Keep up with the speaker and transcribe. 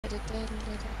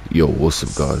Yo, what's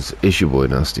up guys, it's your boy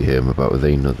Nasty here. I'm about with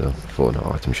another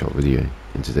Fortnite item shop video.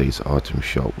 In today's item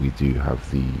shop we do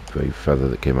have the grey feather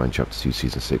that came out in chapter 2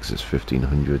 season 6. It's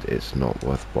 1500. It's not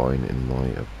worth buying in my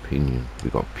opinion. We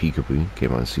got Peekaboo,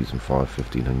 came out in season 5,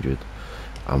 1500,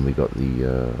 and we got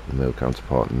the male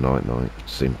counterpart Night Night,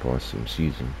 same price, same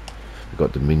season. We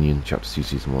got Dominion chapter 2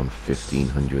 season 1,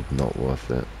 1500, not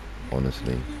worth it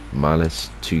honestly. Malice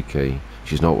 2k,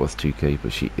 she's not worth 2k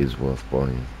but she is worth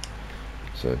buying.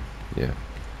 So yeah,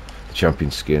 the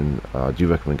champion skin, I do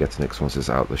recommend getting it once it's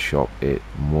out of the shop. It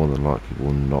more than likely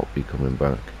will not be coming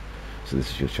back, so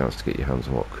this is your chance to get your hands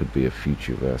on what could be a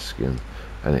future rare skin,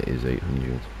 and it is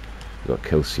 800. We've got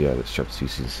Kelsier, that's chapter 2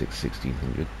 season 6,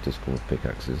 1600, does come with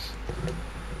pickaxes.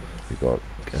 We've got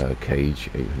Cage,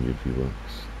 800 V-Bucks.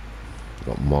 We've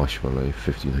got Marshmallow,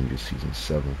 1500 season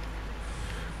 7.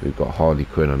 We've got Harley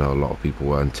Quinn. I know a lot of people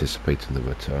were anticipating the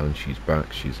return. She's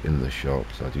back, she's in the shop,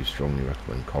 so I do strongly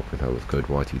recommend copying her with code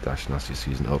YT-Nasty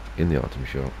season up in the item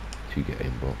shop to get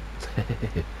aimbot.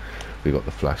 We got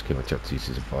the Flash, came out chapter 2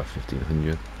 season 5,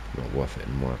 1500, not worth it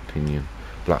in my opinion.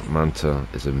 Black Manta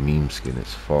is a meme skin,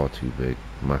 it's far too big,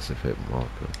 massive hit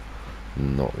marker,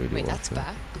 not really Wait, worth that's it.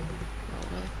 back.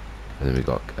 And then we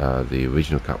got the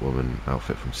original Catwoman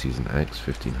outfit from season X,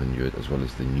 1500, as well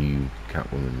as the new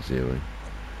Catwoman 0.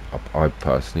 I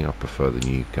personally prefer the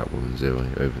new Catwoman 0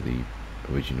 over the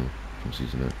original from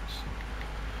season X.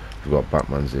 We've got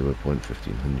Batman 0 point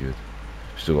 1500. We've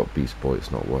still got Beast Boy,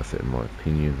 it's not worth it in my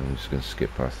opinion. I'm just going to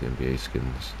skip past the NBA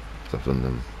skins because I've done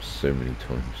them so many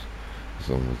times. As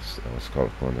long as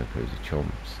Scarlet Commando and Cozy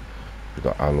Chomps. We've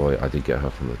got Alloy, I did get her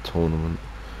from the tournament.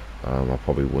 I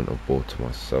probably wouldn't have bought to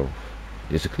myself.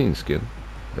 It's a clean skin,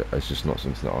 but it's just not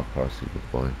something that I personally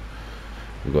would buy.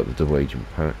 We've got the Double Agent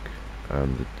pack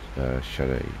and the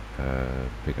Shadow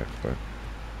pickaxe pack,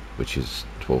 which is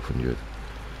 1200.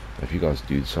 If you guys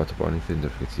do decide to buy anything, don't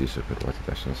forget to do so. Put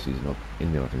YT-Nasty season up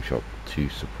in the item shop to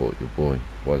support your boy.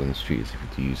 Word on the street is if you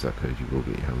do use that code, you will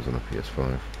get your hands on a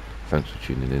PS5. Thanks for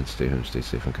tuning in. Stay home, stay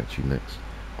safe, and catch you next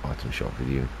item shop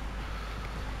video.